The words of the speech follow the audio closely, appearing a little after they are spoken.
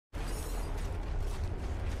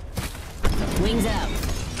Wings out.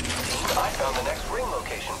 I found the next ring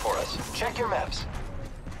location for us. Check your maps.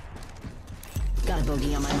 Got a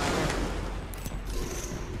bogey on my marker.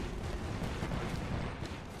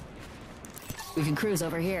 We can cruise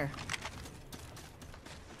over here.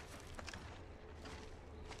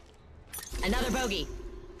 Another bogey.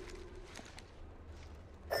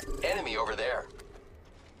 Enemy over there.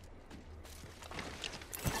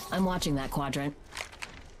 I'm watching that quadrant.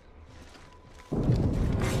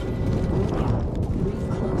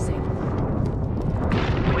 Closing.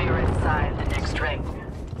 We're inside the next ring.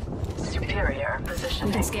 Superior positioning.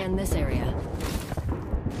 We can scan this area.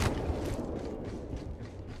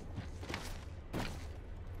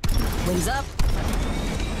 Wings up.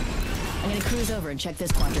 I'm gonna cruise over and check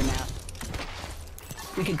this quadrant out.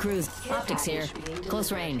 We could cruise. Optics here.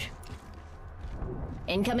 Close range.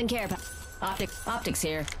 Incoming care optics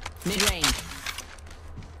here. Mid-range.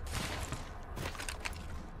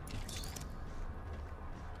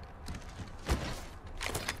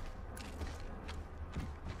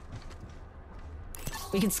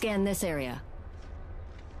 We can scan this area.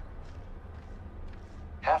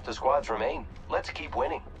 Half the squads remain. Let's keep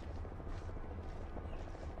winning.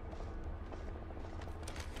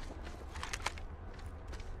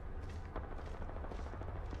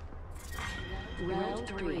 Round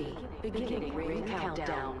 3. Beginning ring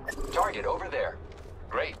countdown. Target over there.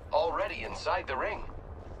 Great. Already inside the ring.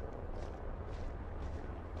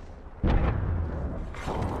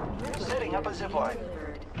 Setting up a zipline.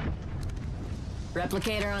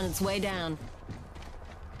 Replicator on its way down.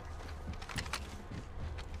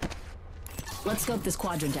 Let's scope this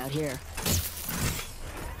quadrant out here.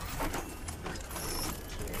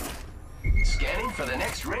 Scanning for the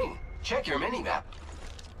next ring. Check your mini-map.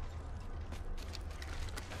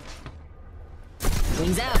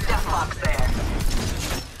 Wings out. Death box there.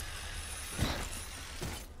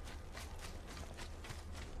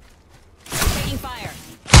 Taking fire.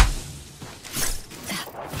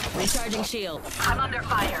 Recharging shield. I'm under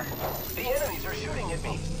fire. The enemies are shooting at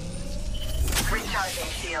me. Recharging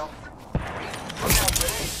shield. Look out,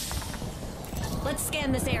 grenade. Let's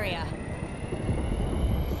scan this area.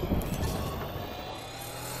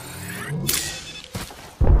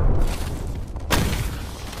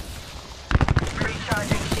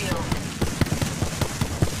 Recharging shield.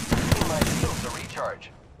 Using my shield to recharge.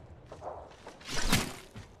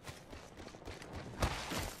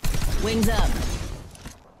 Wings up.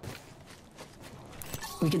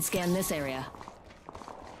 We can scan this area.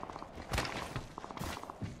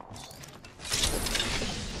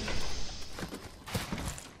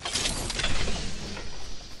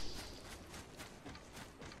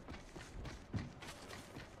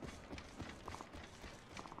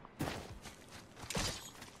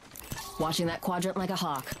 Watching that quadrant like a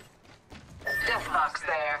hawk. Death box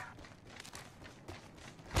there.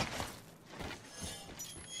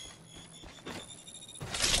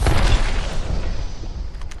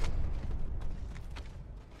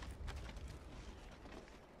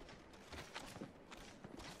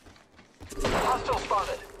 Hostile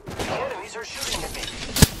spotted. The enemies are shooting at me.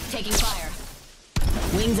 Taking fire.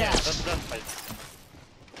 Wings out. Don't fight.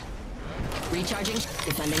 Recharging.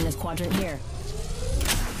 Defending this quadrant here.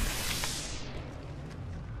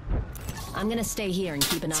 I'm gonna stay here and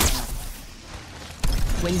keep an eye out.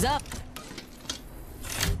 Wings up.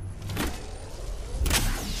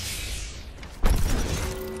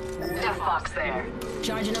 Death box there.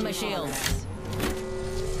 Charging on my shield.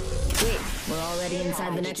 Sweet. We're already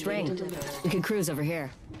inside the next ring. We could cruise over here.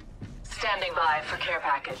 Standing by for care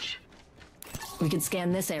package. We could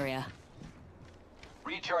scan this area.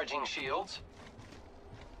 Recharging shields.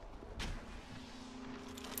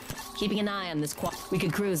 Keeping an eye on this we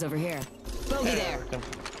could cruise over here. Bogey there.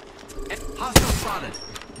 Hostile spotted.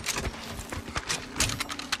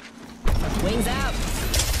 Wings out.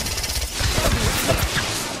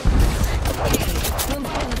 Hey, boom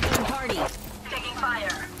boom, boom party. Taking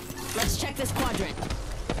fire. Let's check this quadrant.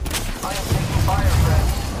 I am taking fire,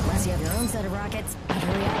 friends. Unless you have your own set of rockets,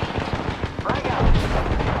 hurry up. Frag out.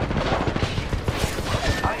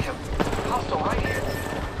 I am hostile right here.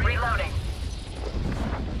 Reloading.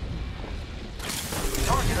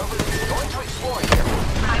 Target over there. Going to explore here.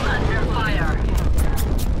 I'm under fire.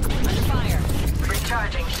 Under fire.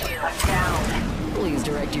 Recharging shield down. Please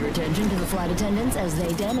direct your attention to the flight attendants as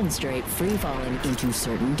they demonstrate free falling into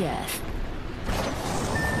certain death.